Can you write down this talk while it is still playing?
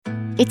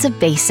It's a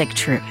basic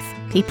truth.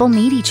 People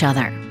need each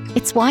other.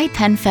 It's why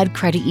PenFed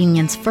Credit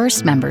Union's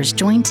first members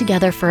joined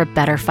together for a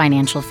better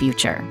financial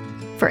future.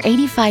 For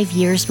 85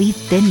 years,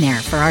 we've been there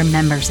for our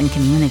members and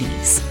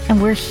communities, and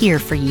we're here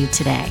for you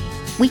today.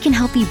 We can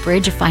help you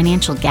bridge a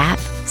financial gap,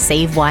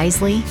 save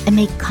wisely, and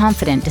make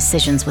confident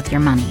decisions with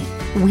your money.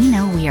 We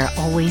know we are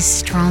always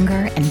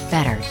stronger and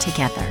better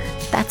together.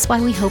 That's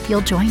why we hope you'll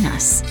join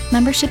us.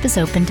 Membership is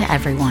open to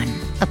everyone.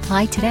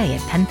 Apply today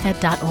at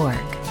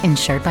penfed.org.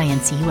 Insured by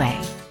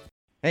NCUA.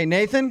 Hey,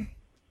 Nathan?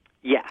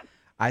 Yeah.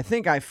 I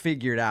think I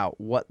figured out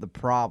what the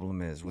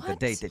problem is with the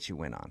date that you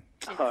went on.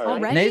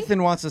 Already?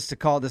 Nathan wants us to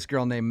call this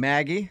girl named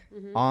Maggie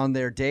on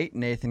their date.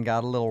 Nathan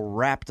got a little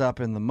wrapped up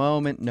in the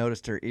moment,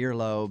 noticed her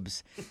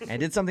earlobes, and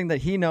did something that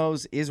he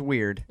knows is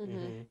weird.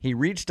 He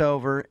reached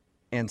over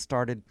and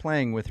started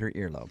playing with her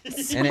earlobe.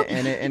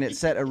 and it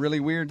set a really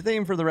weird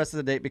theme for the rest of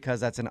the date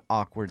because that's an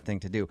awkward thing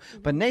to do.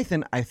 But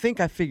Nathan, I think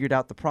I figured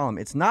out the problem.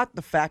 It's not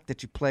the fact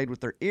that you played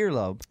with her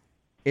earlobe.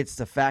 It's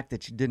the fact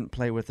that you didn't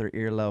play with her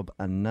earlobe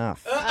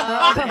enough.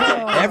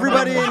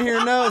 Everybody in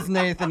here knows,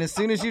 Nathan, as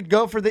soon as you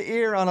go for the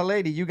ear on a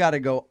lady, you got to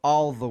go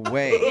all the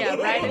way. Yeah,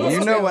 right?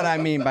 You know what I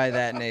mean by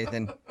that,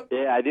 Nathan.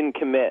 Yeah, I didn't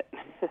commit.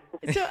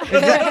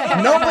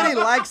 Nobody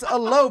likes a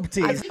lobe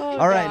tease. Oh,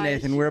 all right, gosh.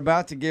 Nathan, we're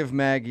about to give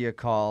Maggie a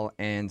call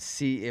and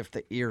see if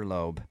the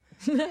earlobe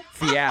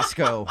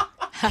fiasco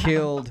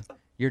killed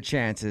your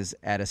chances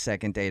at a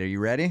second date. Are you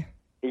ready?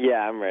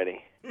 Yeah, I'm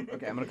ready.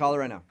 Okay, I'm going to call her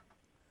right now.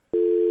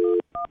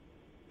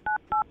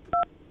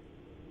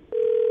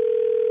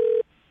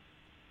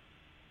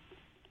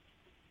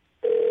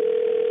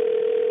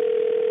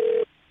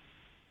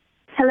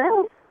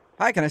 Hello.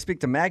 Hi, can I speak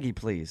to Maggie,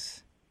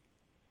 please?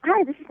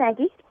 Hi, this is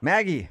Maggie.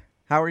 Maggie,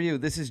 how are you?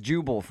 This is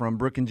Jubal from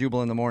Brook and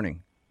Jubal in the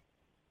Morning.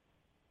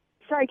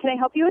 Sorry, can I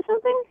help you with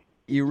something?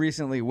 You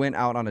recently went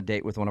out on a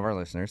date with one of our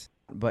listeners,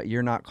 but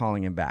you're not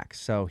calling him back.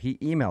 So he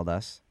emailed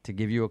us to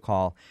give you a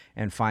call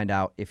and find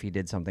out if he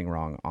did something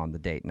wrong on the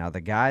date. Now, the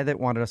guy that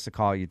wanted us to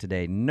call you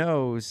today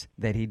knows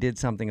that he did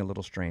something a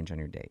little strange on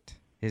your date.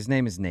 His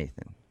name is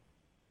Nathan.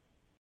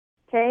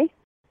 Okay.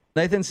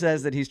 Nathan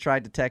says that he's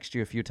tried to text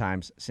you a few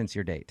times since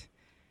your date.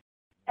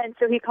 And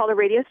so he called a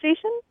radio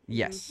station?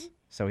 Yes.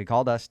 So he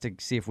called us to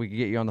see if we could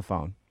get you on the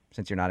phone,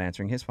 since you're not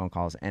answering his phone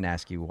calls, and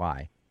ask you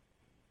why.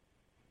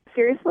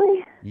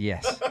 Seriously?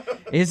 Yes.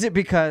 Is it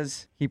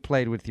because he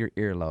played with your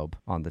earlobe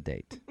on the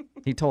date?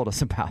 He told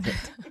us about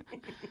it.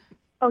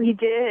 Oh, he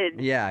did?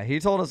 Yeah, he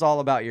told us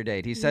all about your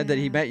date. He said that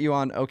he met you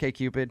on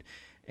OkCupid,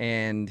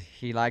 and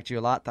he liked you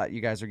a lot, thought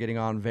you guys were getting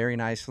on very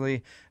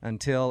nicely,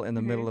 until in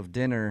the middle of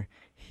dinner,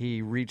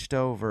 he reached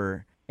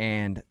over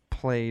and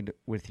played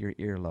with your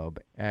earlobe.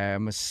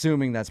 I'm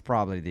assuming that's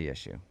probably the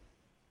issue.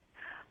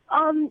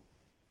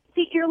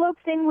 The earlobe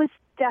thing was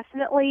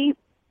definitely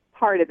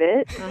part of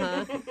it.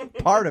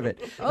 Part of it.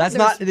 That's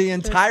not the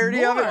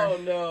entirety of it. more. Oh,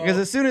 no. Because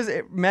as soon as,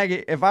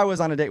 Maggie, if I was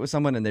on a date with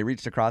someone and they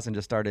reached across and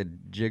just started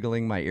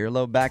jiggling my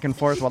earlobe back and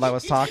forth while I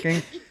was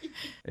talking,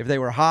 if they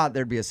were hot,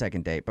 there'd be a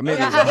second date. But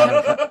maybe it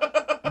was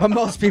but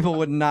most people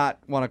would not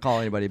want to call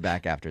anybody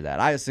back after that.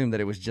 I assumed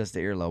that it was just the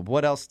earlobe.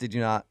 What else did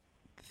you not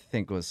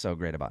think was so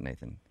great about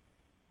Nathan?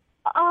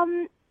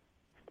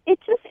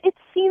 It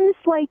seems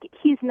like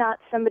he's not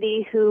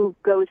somebody who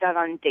goes out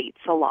on dates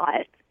a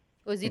lot.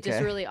 Was he just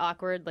Okay. really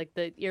awkward, like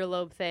the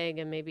earlobe thing,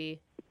 and maybe...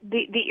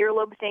 The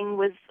earlobe thing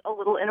was a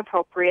little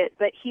inappropriate,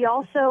 but he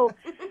also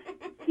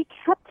he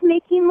kept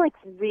making like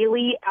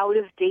really out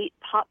of date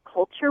pop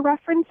culture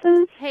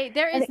references. Hey,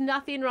 there is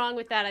nothing wrong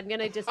with that. I'm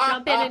going to just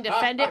jump in and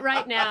defend it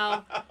right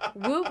now.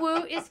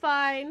 Woo-woo is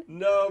fine.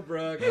 No,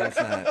 Brooke. That's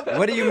not.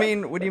 What do you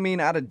mean? What do you mean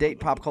out of date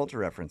pop culture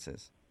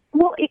references?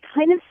 Well, it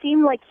kind of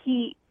seemed like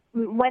he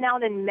went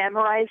out and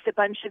memorized a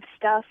bunch of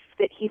stuff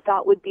that he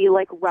thought would be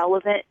like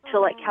relevant to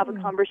like have a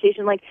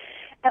conversation. Like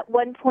at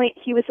one point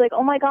he was like,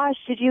 "Oh my gosh,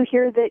 did you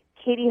hear that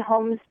Katie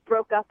Holmes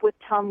broke up with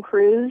Tom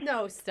Cruise?"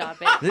 No, stop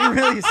it. Did he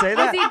really say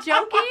that? Was he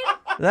joking?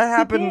 That He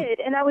happened. did,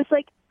 and I was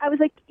like,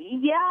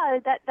 yeah,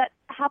 that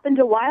happened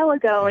a while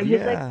ago, and he's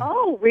like, Yeah.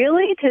 "Oh,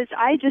 really?" Because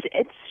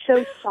it's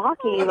so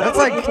shocking. That's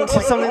like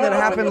something that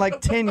happened like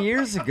 10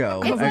 years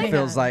ago. It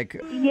feels like.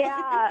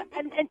 Yeah,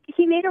 and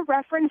he made a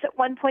reference at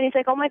one point. He's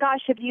like, "Oh my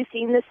gosh, have you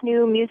seen this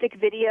new music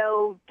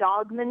video,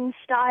 Dogman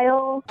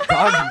Style?"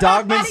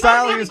 Dogman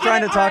Style. He was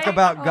trying to talk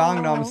about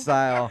Gangnam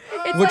Style,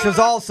 which was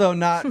also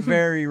not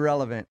very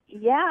relevant.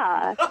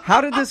 Yeah.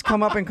 How did this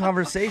come up in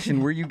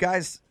conversation? Were you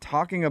guys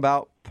talking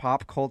about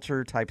pop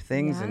culture type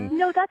things? And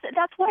No,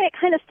 that's why it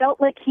kind of felt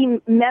like he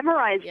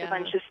memorized Yeah. a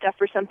bunch of stuff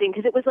or something,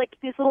 because it was like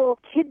these little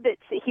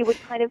tidbits that he would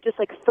kind of just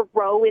like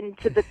throw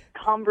into the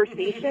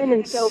conversation,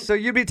 and so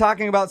you'd be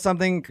talking about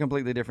something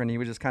completely different. He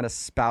would just kind of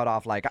spout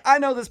off like, "I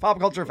know this pop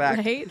culture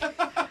fact." Right?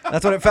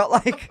 That's what it felt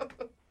like.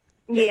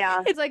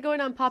 yeah. It's like going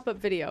on pop-up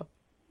video.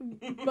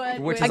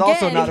 But Which with- is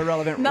also Again, not a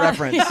relevant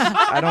reference.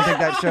 I don't think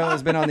that show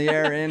has been on the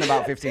air in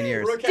about 15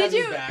 years. Did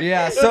you?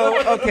 Yeah,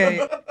 so,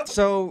 okay.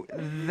 So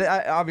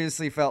that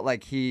obviously felt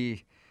like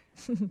he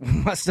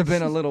must have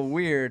been a little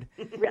weird.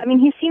 I mean,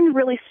 he seemed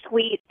really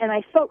sweet, and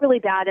I felt really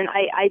bad, and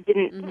I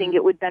didn't think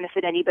it would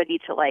benefit anybody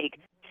to, like,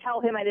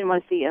 tell him I didn't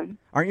want to see him.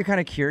 Aren't you kind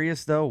of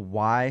curious, though,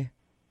 why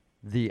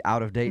the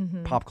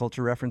out-of-date pop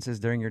culture references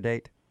during your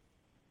date?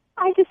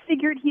 I just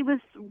figured he was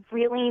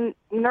really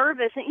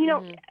nervous, and, you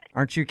know...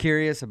 Aren't you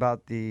curious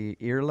about the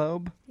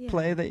earlobe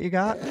play that you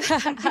got?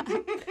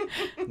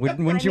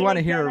 Wouldn't you want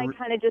to hear... I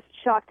kind of just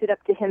chalked it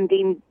up to him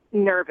being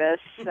nervous,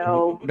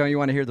 so... Don't you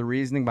want to hear the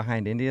reasoning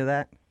behind any of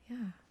that? Yeah.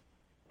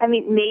 I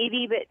mean,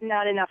 maybe, but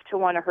not enough to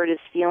want to hurt his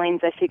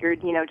feelings. I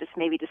figured, you know, just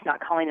not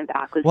calling him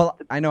back was... Well,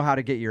 I know how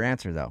to get your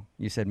answer, though.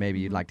 You said maybe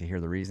you'd like to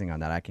hear the reasoning on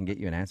that. I can get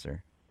you an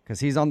answer. Because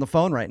he's on the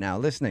phone right now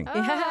listening.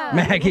 Yeah.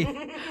 Maggie.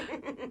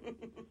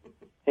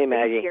 Hey, Are you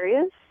Maggie.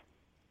 serious?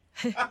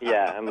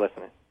 Yeah, I'm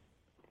listening.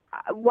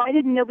 Why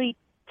didn't nobody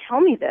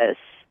tell me this?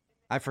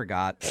 I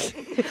forgot.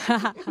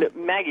 No,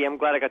 Maggie, I'm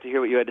glad I got to hear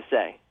what you had to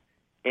say.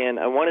 And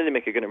I wanted to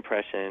make a good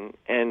impression,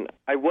 and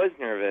I was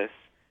nervous.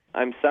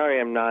 I'm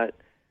sorry I'm not,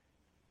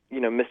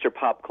 Mr.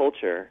 Pop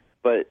Culture,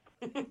 but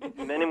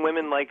men and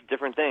women like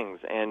different things,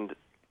 and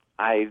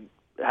I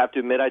have to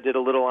admit I did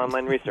a little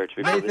online research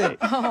before the date.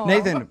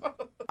 Nathan,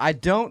 I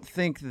don't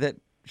think that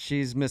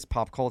she's Miss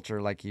Pop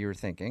Culture like you were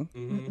thinking,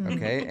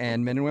 okay?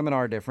 And men and women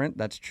are different,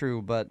 that's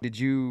true, but did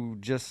you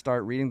just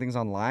start reading things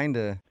online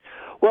to...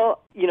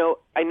 Well,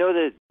 I know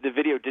that the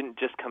video didn't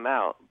just come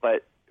out,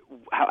 but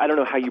I don't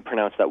know how you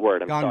pronounce that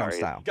word. I'm Gangnam sorry.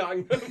 Style.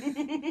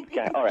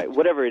 Yeah, all right,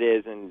 whatever it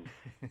is, and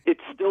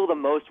it's still the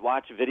most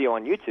watched video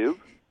on YouTube.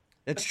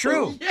 It's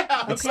true.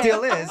 It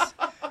still is.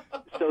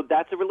 So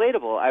that's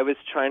relatable. I was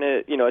trying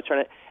to,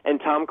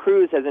 and Tom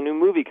Cruise has a new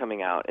movie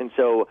coming out, and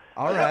so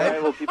All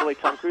right. well, people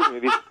like Tom Cruise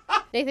movies.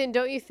 Nathan,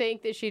 don't you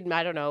think that she'd,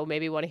 I don't know,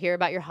 maybe want to hear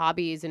about your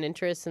hobbies and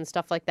interests and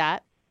stuff like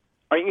that?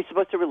 Aren't you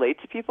supposed to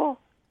relate to people?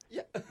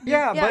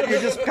 Yeah, but you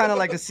just kind of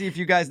like to see if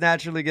you guys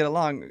naturally get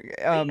along.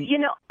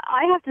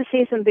 I have to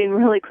say something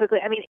really quickly.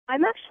 I mean,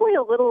 I'm actually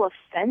a little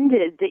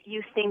offended that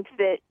you think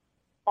that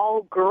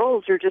all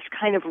girls are just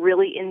kind of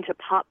really into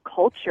pop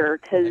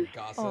culture because,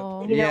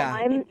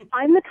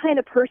 I'm the kind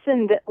of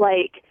person that,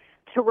 like,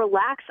 to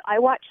relax, I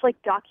watch, like,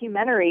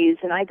 documentaries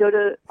and I go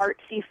to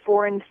artsy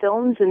foreign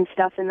films and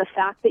stuff, and the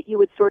fact that you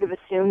would sort of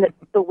assume that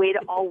the way to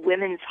all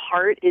women's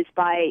heart is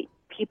by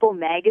People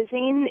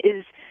magazine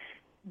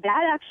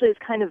that actually is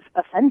kind of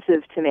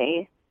offensive to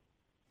me.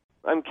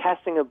 I'm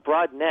casting a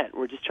broad net.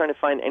 We're just trying to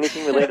find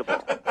anything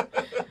relatable.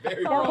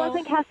 That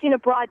wasn't casting a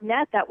broad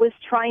net. That was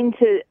trying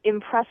to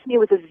impress me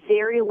with a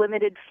very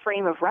limited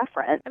frame of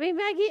reference. I mean,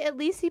 Maggie, at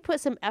least he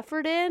put some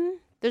effort in.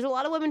 There's a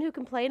lot of women who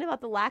complain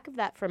about the lack of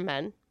that from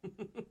men.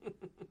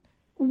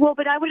 Well,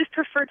 but I would have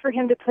preferred for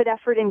him to put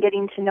effort in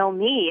getting to know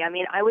me. I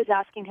mean, I was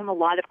asking him a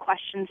lot of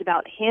questions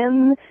about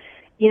him.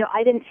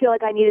 I didn't feel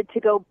like I needed to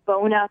go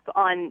bone up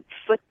on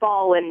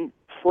football and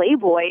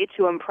Playboy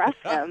to impress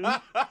him.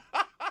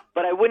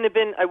 But I wouldn't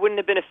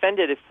have been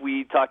offended if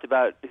we talked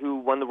about who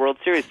won the World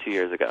Series 2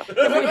 years ago.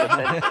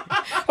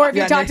 Or if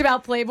you talked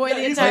about Playboy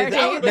the entire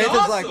day.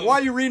 Nathan's like, why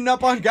are you reading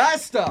up on guy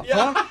stuff,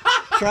 huh?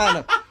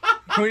 Trying to...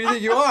 Who do you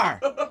think you are?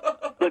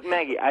 Look,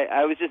 Maggie,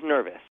 I was just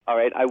nervous, all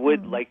right? I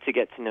would like to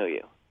get to know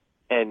you.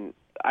 And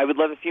I would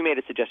love if you made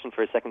a suggestion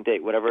for a second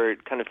date, whatever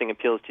kind of thing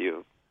appeals to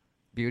you.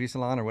 Beauty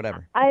salon or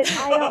whatever. I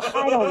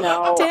don't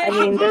know. I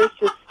mean, there's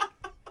just...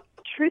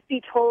 Truth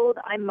be told,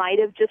 I might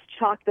have just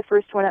chalked the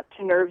first one up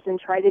to nerves and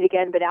tried it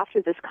again, but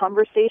after this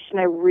conversation,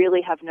 I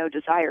really have no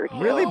desire to.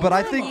 Really? But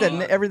I think that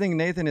everything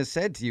Nathan has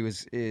said to you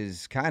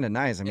is kind of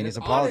nice. I mean,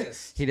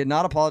 he did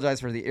not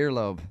apologize for the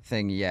earlobe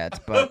thing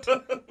yet, but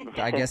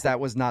I guess that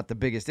was not the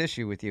biggest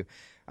issue with you.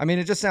 I mean,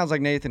 it just sounds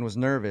like Nathan was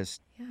nervous.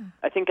 Yeah.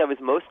 I think I was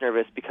most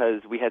nervous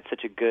because we had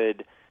such a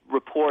good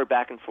rapport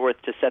back and forth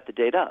to set the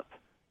date up.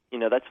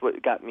 That's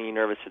what got me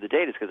nervous for the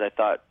date is because I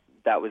thought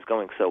that was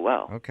going so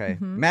well. Okay.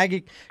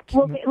 Maggie.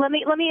 Well, let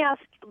me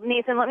ask,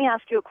 Nathan, let me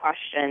ask you a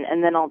question,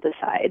 and then I'll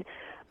decide.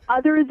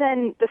 Other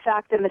than the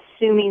fact I'm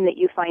assuming that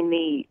you find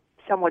me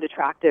somewhat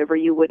attractive or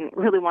you wouldn't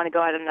really want to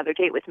go on another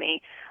date with me,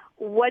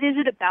 what is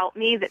it about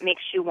me that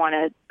makes you want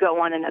to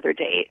go on another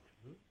date?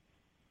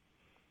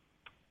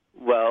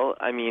 Well,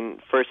 I mean,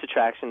 first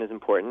attraction is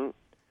important.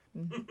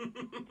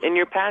 And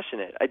you're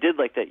passionate. I did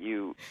like that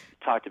you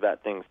talked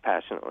about things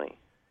passionately,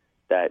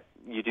 that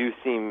you do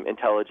seem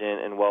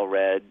intelligent and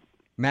well-read.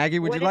 Maggie,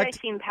 would what you did like I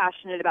seem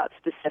passionate about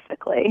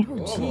specifically? I'm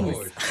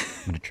going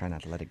to try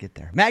not to let it get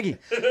there. Maggie,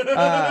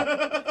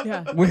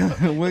 Yeah.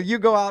 will you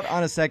go out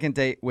on a second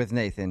date with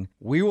Nathan?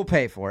 We will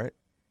pay for it,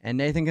 and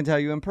Nathan can tell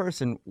you in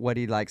person what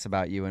he likes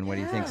about you and what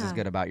he thinks is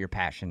good about your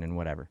passion and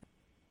whatever.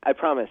 I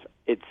promise.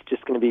 It's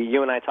just going to be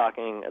you and I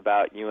talking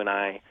about you and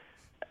I.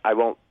 I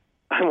won't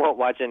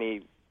watch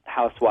any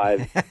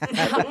Housewives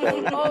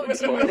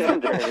episodes and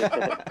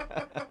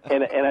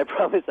I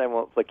promise I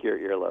won't flick your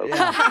earlobe.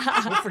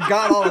 Yeah. We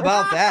forgot all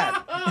about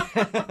that.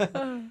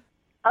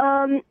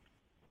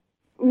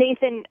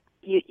 Nathan,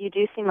 you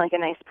do seem like a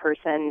nice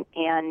person,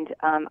 and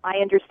I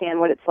understand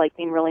what it's like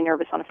being really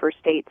nervous on a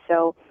first date,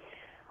 so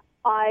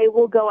I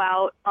will go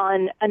out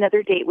on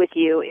another date with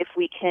you if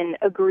we can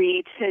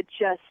agree to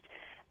just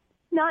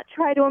not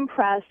try to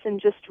impress and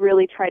just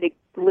really try to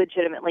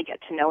legitimately get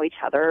to know each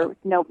other.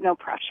 No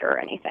pressure or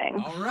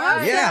anything. All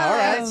right. Yeah, all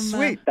right,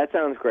 sweet. That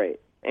sounds great.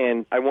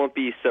 And I won't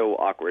be so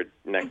awkward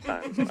next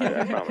time.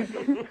 I promise.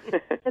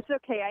 It's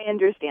okay. I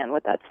understand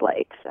what that's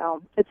like,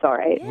 so it's all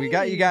right. We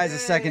got you guys a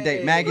second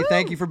date. Maggie,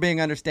 thank you for being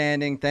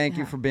understanding. Thank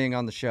you for being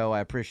on the show. I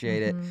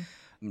appreciate it.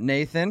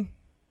 Nathan?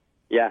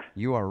 Yeah.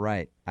 You are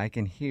right. I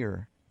can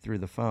hear through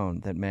the phone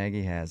that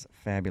Maggie has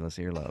fabulous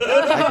earlobes.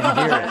 I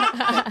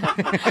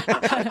can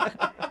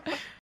hear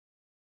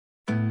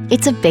it.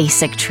 It's a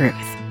basic truth.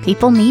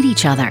 People need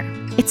each other.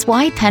 It's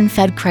why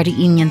PenFed Credit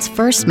Union's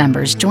first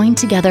members joined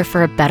together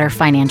for a better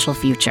financial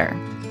future.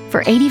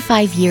 For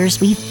 85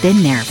 years, we've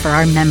been there for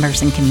our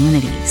members and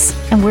communities,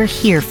 and we're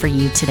here for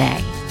you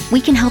today. We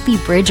can help you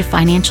bridge a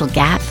financial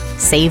gap,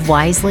 save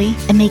wisely,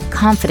 and make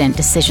confident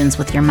decisions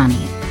with your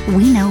money.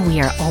 We know we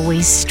are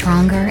always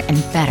stronger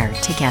and better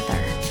together.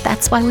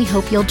 That's why we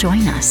hope you'll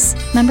join us.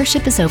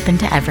 Membership is open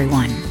to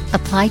everyone.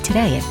 Apply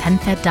today at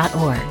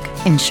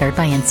penfed.org. Insured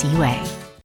by NCUA.